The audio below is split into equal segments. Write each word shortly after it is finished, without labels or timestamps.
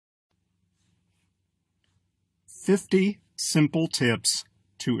50 simple tips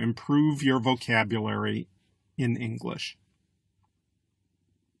to improve your vocabulary in English.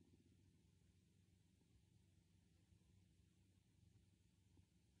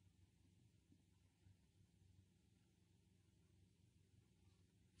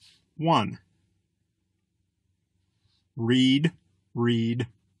 One, read, read,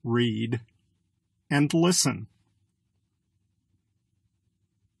 read, and listen.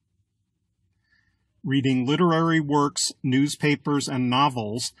 Reading literary works, newspapers, and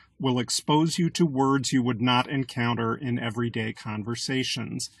novels will expose you to words you would not encounter in everyday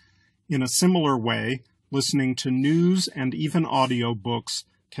conversations. In a similar way, listening to news and even audiobooks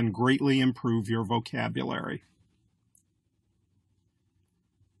can greatly improve your vocabulary.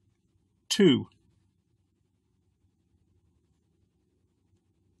 2.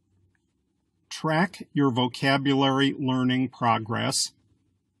 Track your vocabulary learning progress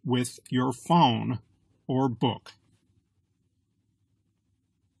with your phone or book.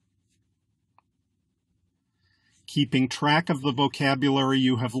 Keeping track of the vocabulary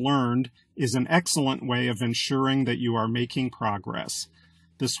you have learned is an excellent way of ensuring that you are making progress.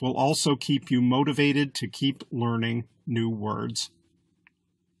 This will also keep you motivated to keep learning new words.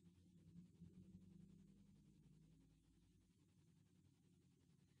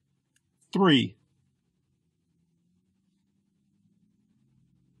 3.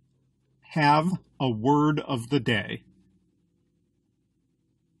 Have a word of the day.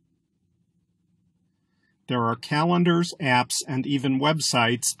 There are calendars, apps, and even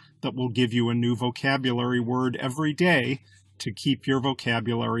websites that will give you a new vocabulary word every day to keep your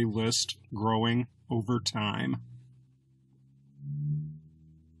vocabulary list growing over time.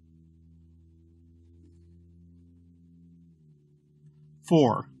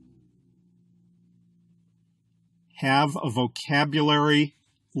 4. Have a vocabulary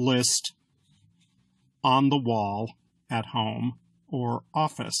list on the wall at home or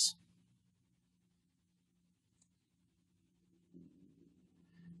office.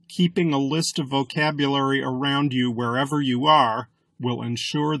 Keeping a list of vocabulary around you wherever you are will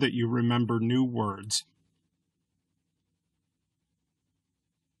ensure that you remember new words.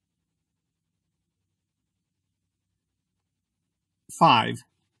 5.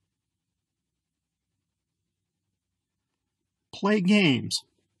 Play games.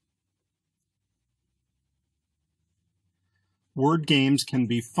 Word games can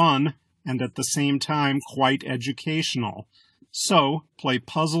be fun and at the same time quite educational. So, play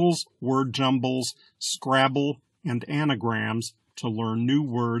puzzles, word jumbles, Scrabble, and anagrams to learn new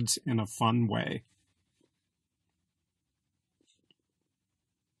words in a fun way.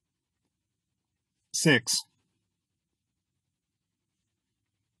 6.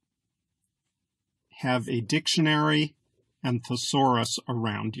 Have a dictionary and thesaurus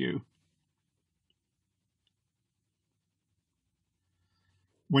around you.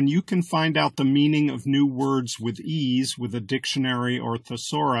 When you can find out the meaning of new words with ease with a dictionary or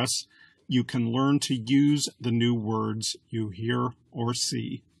thesaurus, you can learn to use the new words you hear or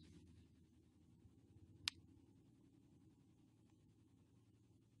see.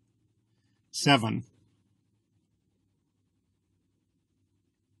 7.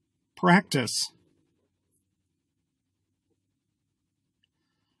 Practice.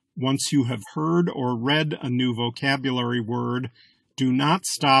 Once you have heard or read a new vocabulary word, do not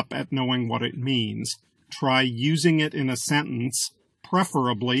stop at knowing what it means. Try using it in a sentence,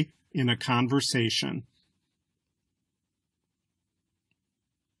 preferably in a conversation.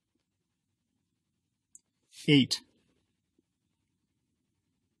 8.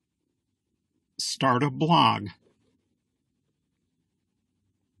 Start a blog.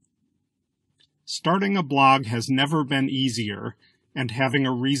 Starting a blog has never been easier, and having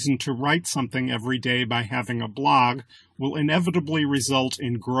a reason to write something every day by having a blog will inevitably result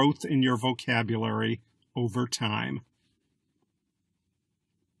in growth in your vocabulary over time.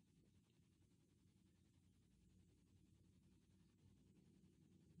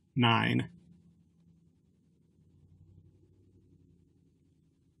 9.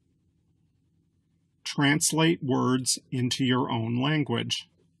 Translate words into your own language.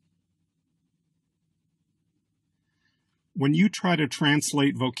 When you try to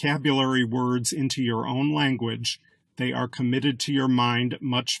translate vocabulary words into your own language, they are committed to your mind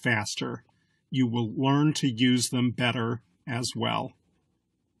much faster. You will learn to use them better as well.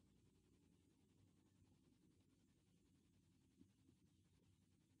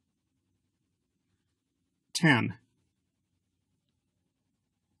 10.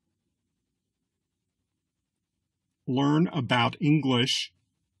 Learn about English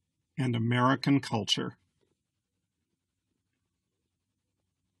and American culture.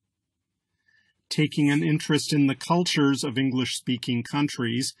 Taking an interest in the cultures of English-speaking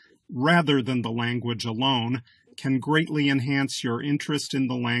countries, rather than the language alone, can greatly enhance your interest in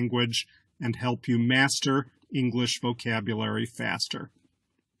the language and help you master English vocabulary faster.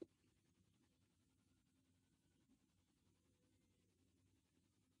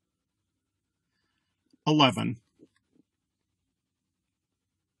 (11)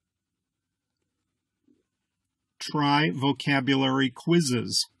 Try vocabulary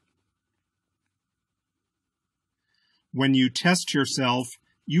quizzes. When you test yourself,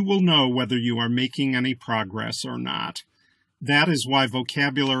 you will know whether you are making any progress or not. That is why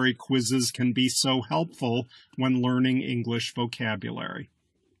vocabulary quizzes can be so helpful when learning English vocabulary.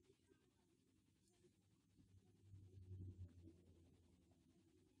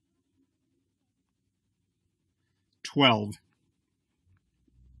 (12)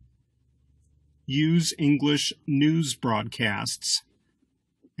 Use English news broadcasts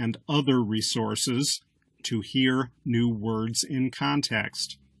and other resources to hear new words in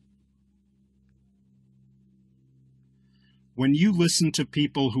context. When you listen to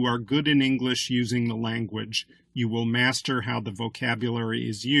people who are good in English using the language, you will master how the vocabulary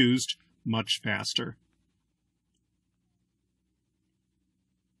is used much faster.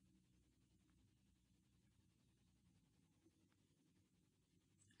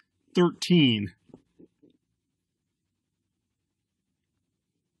 (13)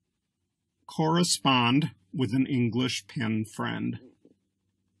 Correspond with an English pen friend.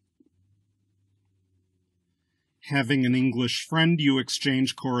 Having an English friend you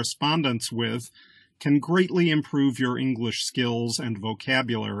exchange correspondence with can greatly improve your English skills and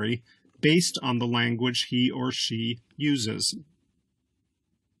vocabulary based on the language he or she uses.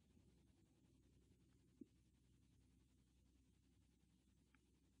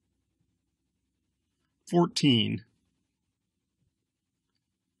 (14)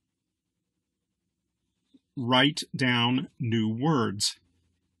 Write down new words.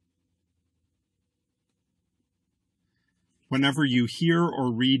 Whenever you hear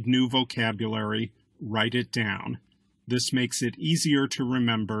or read new vocabulary, write it down. This makes it easier to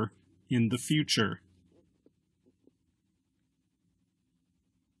remember in the future.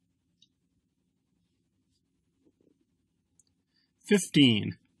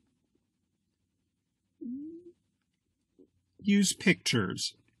 (15) Use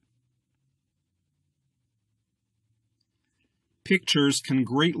pictures. Pictures can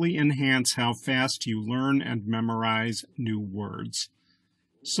greatly enhance how fast you learn and memorize new words.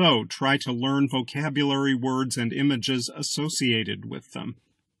 So, try to learn vocabulary words and images associated with them.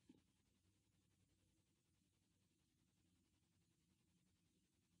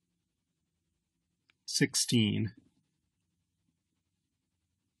 (16)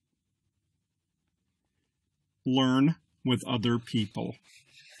 Learn with other people.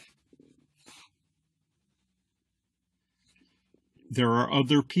 There are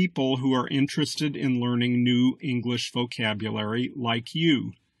other people who are interested in learning new English vocabulary like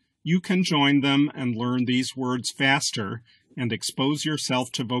you. You can join them and learn these words faster and expose yourself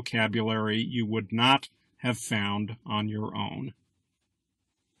to vocabulary you would not have found on your own.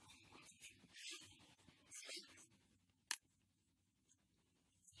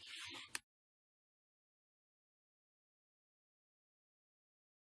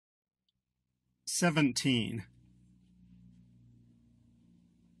 (17)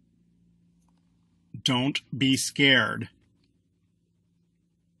 Don't be scared.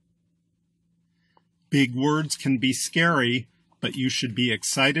 Big words can be scary, but you should be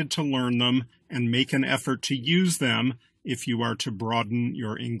excited to learn them and make an effort to use them if you are to broaden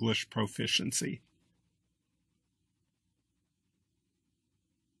your English proficiency.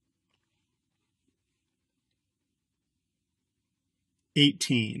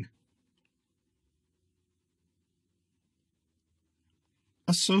 (18)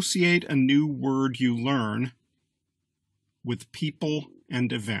 Associate a new word you learn with people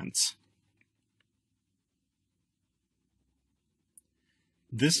and events.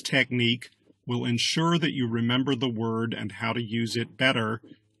 This technique will ensure that you remember the word and how to use it better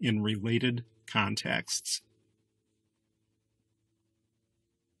in related contexts.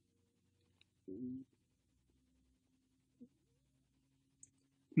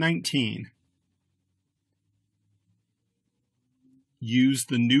 (19) Use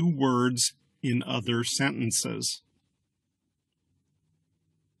the new words in other sentences.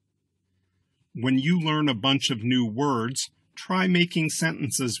 When you learn a bunch of new words, try making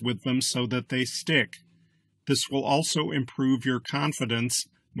sentences with them so that they stick. This will also improve your confidence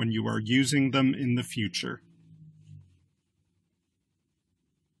when you are using them in the future.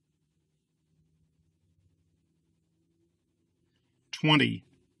 (20)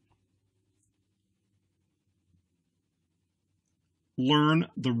 Learn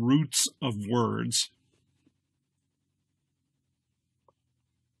the roots of words.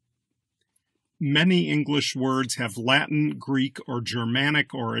 Many English words have Latin, Greek, or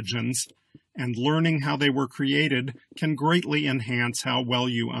Germanic origins, and learning how they were created can greatly enhance how well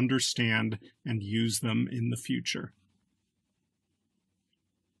you understand and use them in the future.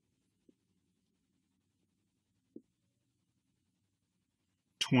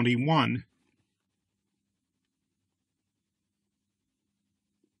 (21)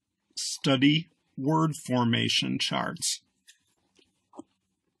 Study word formation charts.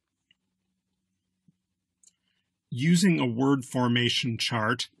 Using a word formation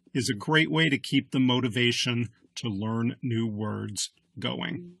chart is a great way to keep the motivation to learn new words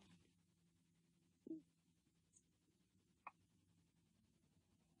going.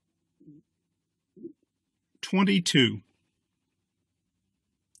 (22)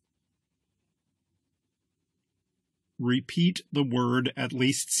 Repeat the word at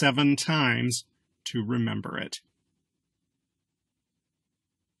least 7 times to remember it.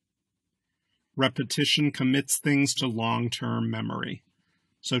 Repetition commits things to long-term memory.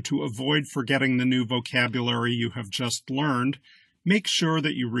 So to avoid forgetting the new vocabulary you have just learned, make sure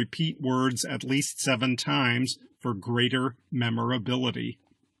that you repeat words at least 7 times for greater memorability.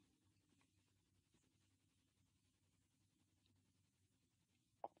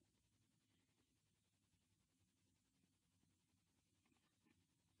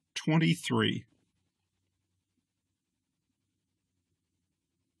 (23)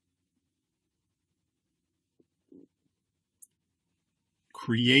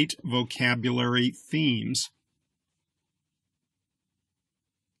 Create vocabulary themes.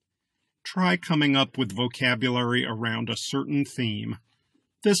 Try coming up with vocabulary around a certain theme.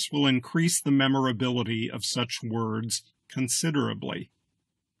 This will increase the memorability of such words considerably.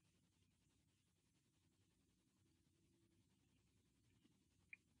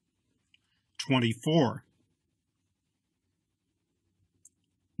 (24)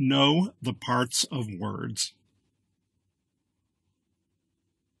 Know the parts of words.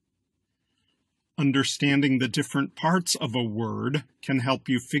 Understanding the different parts of a word can help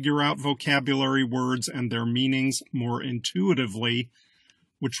you figure out vocabulary words and their meanings more intuitively,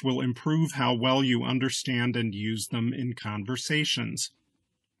 which will improve how well you understand and use them in conversations.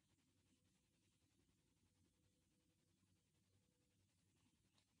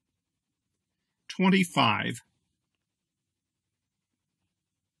 (25)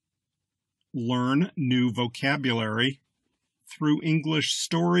 Learn new vocabulary through English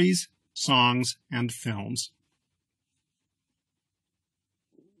stories, songs, and films.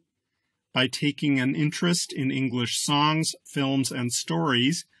 By taking an interest in English songs, films, and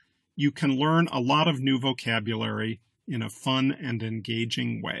stories, you can learn a lot of new vocabulary in a fun and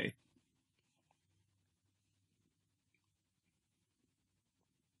engaging way.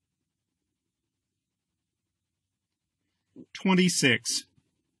 (26)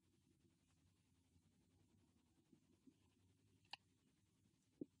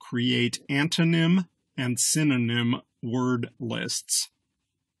 Create antonym and synonym word lists.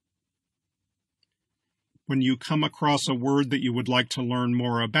 When you come across a word that you would like to learn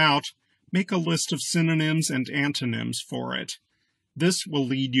more about, make a list of synonyms and antonyms for it. This will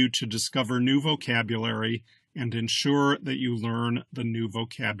lead you to discover new vocabulary and ensure that you learn the new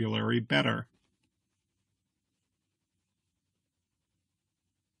vocabulary better.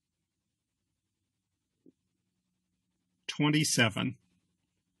 (27)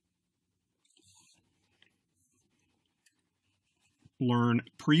 Learn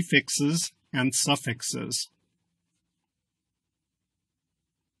prefixes and suffixes.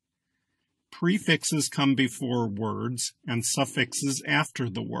 Prefixes come before words and suffixes after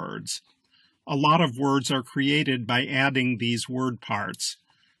the words. A lot of words are created by adding these word parts,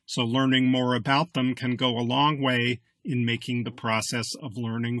 so learning more about them can go a long way in making the process of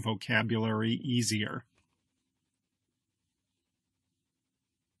learning vocabulary easier.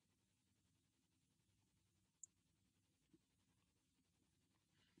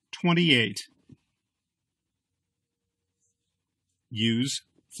 (28) Use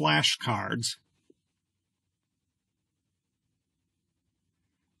flashcards.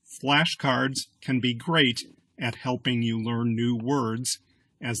 Flashcards can be great at helping you learn new words,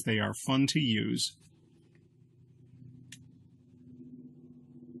 as they are fun to use.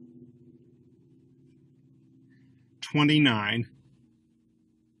 (29)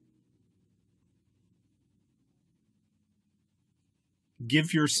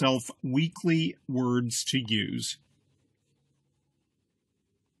 Give yourself weekly words to use.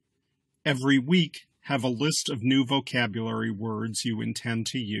 Every week, have a list of new vocabulary words you intend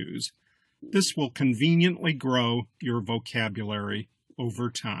to use. This will conveniently grow your vocabulary over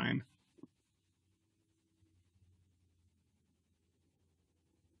time.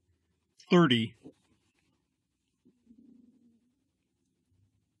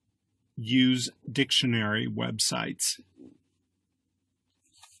 Use dictionary websites.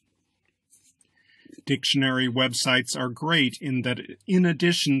 Dictionary websites are great in that, in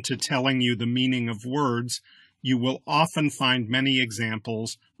addition to telling you the meaning of words, you will often find many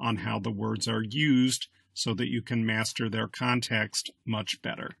examples on how the words are used so that you can master their context much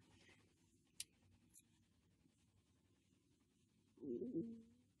better.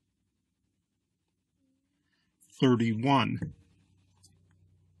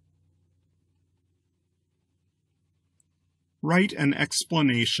 Write an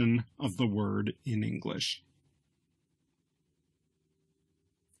explanation of the word in English.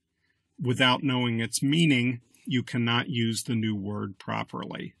 Without knowing its meaning, you cannot use the new word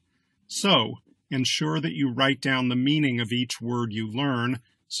properly. So, ensure that you write down the meaning of each word you learn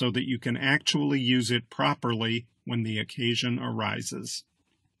so that you can actually use it properly when the occasion arises.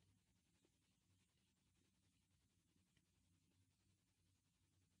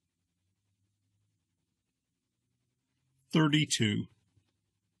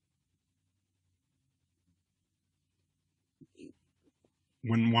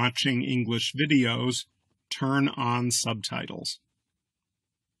 When watching English videos, turn on subtitles.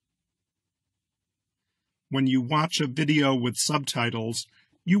 When you watch a video with subtitles,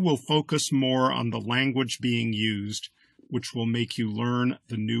 you will focus more on the language being used, which will make you learn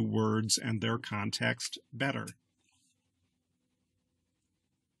the new words and their context better.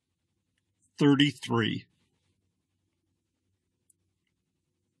 33.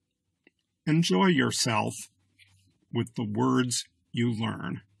 Enjoy yourself with the words you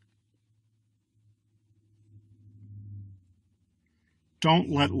learn.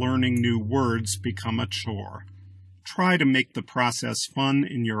 Don't let learning new words become a chore. Try to make the process fun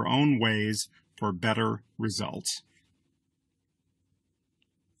in your own ways for better results.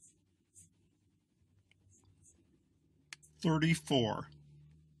 34.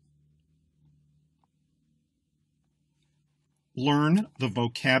 Learn the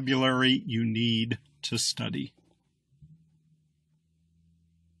vocabulary you need to study.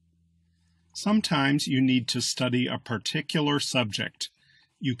 Sometimes you need to study a particular subject.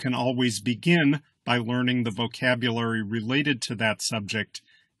 You can always begin by learning the vocabulary related to that subject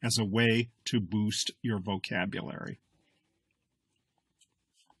as a way to boost your vocabulary.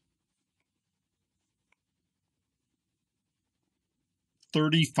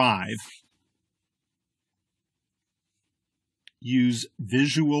 35. Use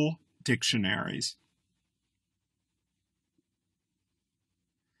visual dictionaries.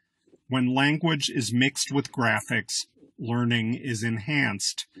 When language is mixed with graphics, learning is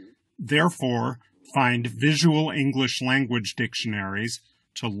enhanced. Therefore, find visual English language dictionaries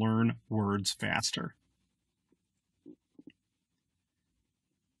to learn words faster.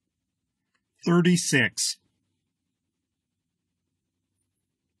 36.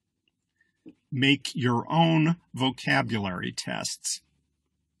 Make your own vocabulary tests.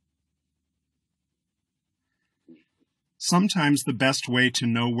 Sometimes the best way to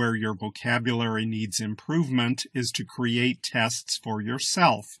know where your vocabulary needs improvement is to create tests for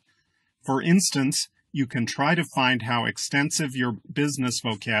yourself. For instance, you can try to find how extensive your business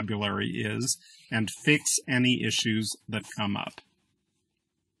vocabulary is and fix any issues that come up.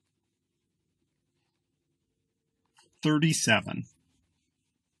 37.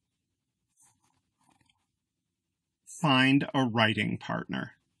 Find a writing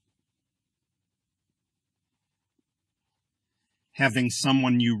partner. Having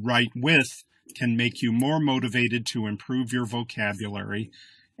someone you write with can make you more motivated to improve your vocabulary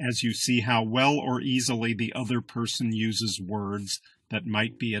as you see how well or easily the other person uses words that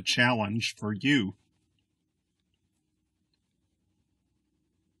might be a challenge for you.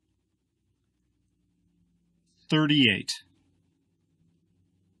 38.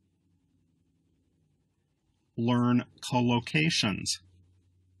 Learn collocations.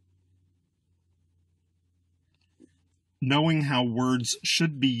 Knowing how words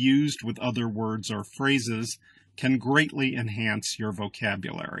should be used with other words or phrases can greatly enhance your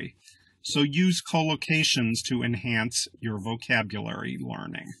vocabulary. So use collocations to enhance your vocabulary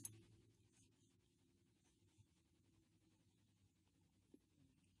learning.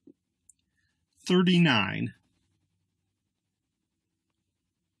 39.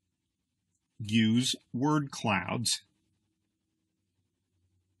 Use word clouds.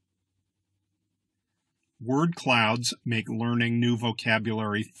 Word clouds make learning new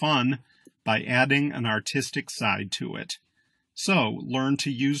vocabulary fun by adding an artistic side to it. So, learn to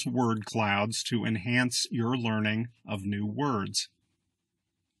use word clouds to enhance your learning of new words.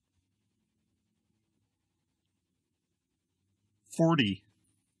 40.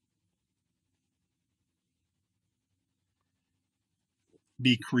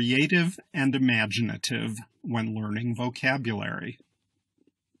 Be creative and imaginative when learning vocabulary.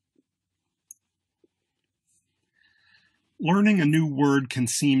 Learning a new word can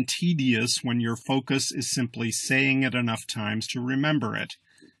seem tedious when your focus is simply saying it enough times to remember it.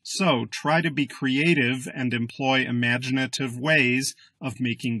 So try to be creative and employ imaginative ways of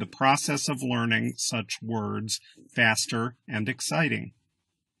making the process of learning such words faster and exciting.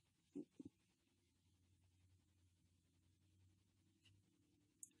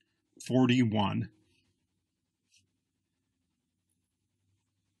 41.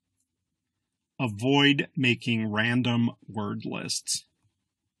 Avoid making random word lists.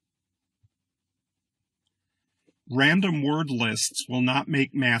 Random word lists will not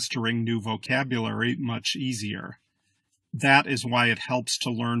make mastering new vocabulary much easier. That is why it helps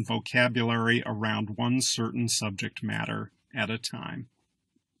to learn vocabulary around one certain subject matter at a time.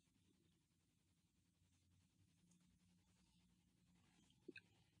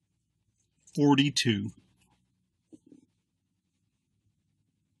 42.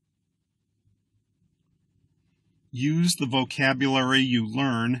 Use the vocabulary you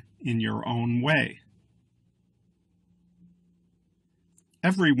learn in your own way.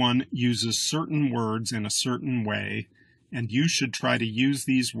 Everyone uses certain words in a certain way, and you should try to use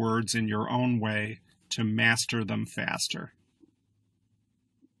these words in your own way to master them faster.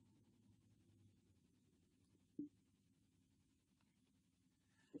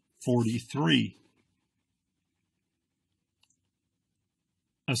 43.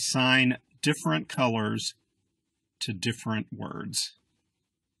 Assign different colors to different words.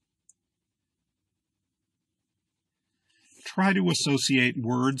 Try to associate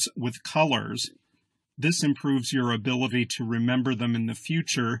words with colors. This improves your ability to remember them in the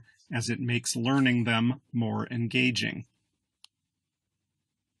future, as it makes learning them more engaging.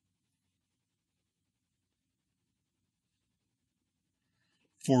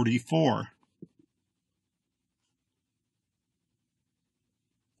 44.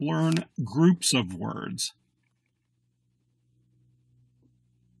 Learn groups of words.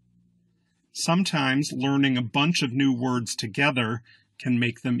 Sometimes learning a bunch of new words together can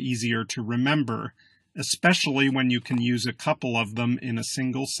make them easier to remember, especially when you can use a couple of them in a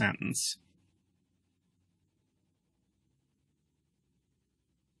single sentence.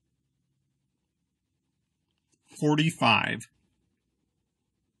 45.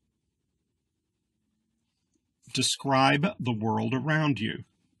 Describe the world around you.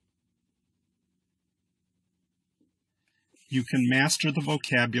 You can master the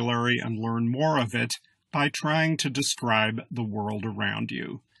vocabulary and learn more of it by trying to describe the world around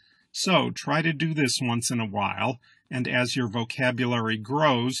you. So try to do this once in a while, and as your vocabulary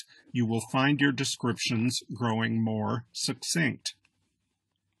grows, you will find your descriptions growing more succinct.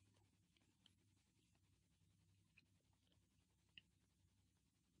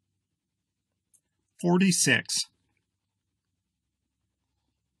 46.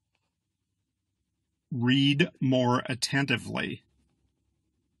 Read more attentively.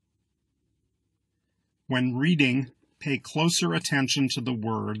 When reading, pay closer attention to the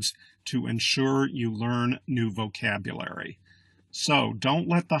words to ensure you learn new vocabulary. So don't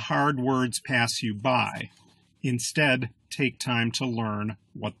let the hard words pass you by. Instead, take time to learn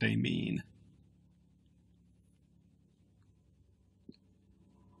what they mean.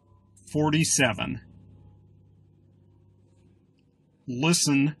 47.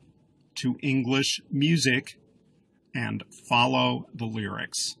 Listen to English music and follow the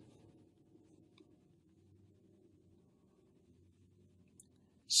lyrics.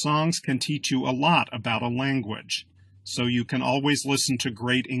 Songs can teach you a lot about a language, so you can always listen to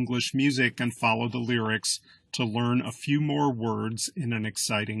great English music and follow the lyrics to learn a few more words in an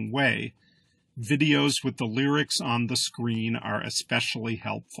exciting way. Videos with the lyrics on the screen are especially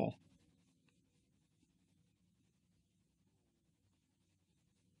helpful.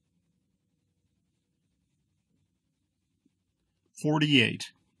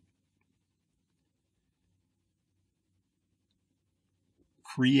 48.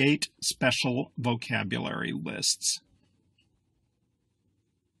 Create special vocabulary lists.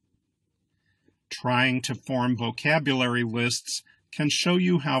 Trying to form vocabulary lists can show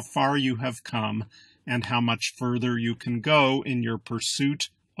you how far you have come and how much further you can go in your pursuit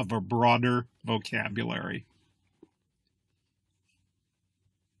of a broader vocabulary.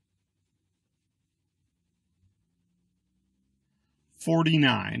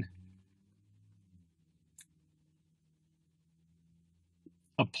 49.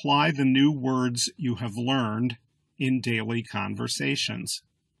 Apply the new words you have learned in daily conversations.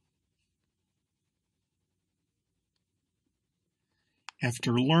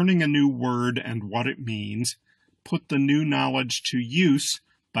 After learning a new word and what it means, put the new knowledge to use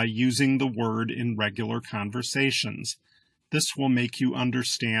by using the word in regular conversations. This will make you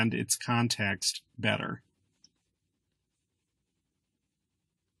understand its context better.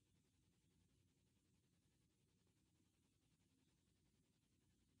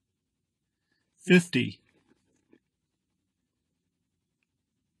 50.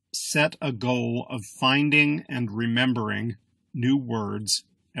 Set a goal of finding and remembering new words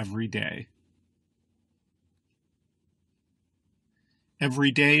every day.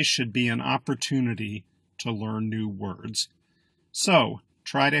 Every day should be an opportunity to learn new words. So,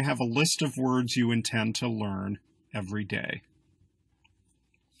 try to have a list of words you intend to learn every day.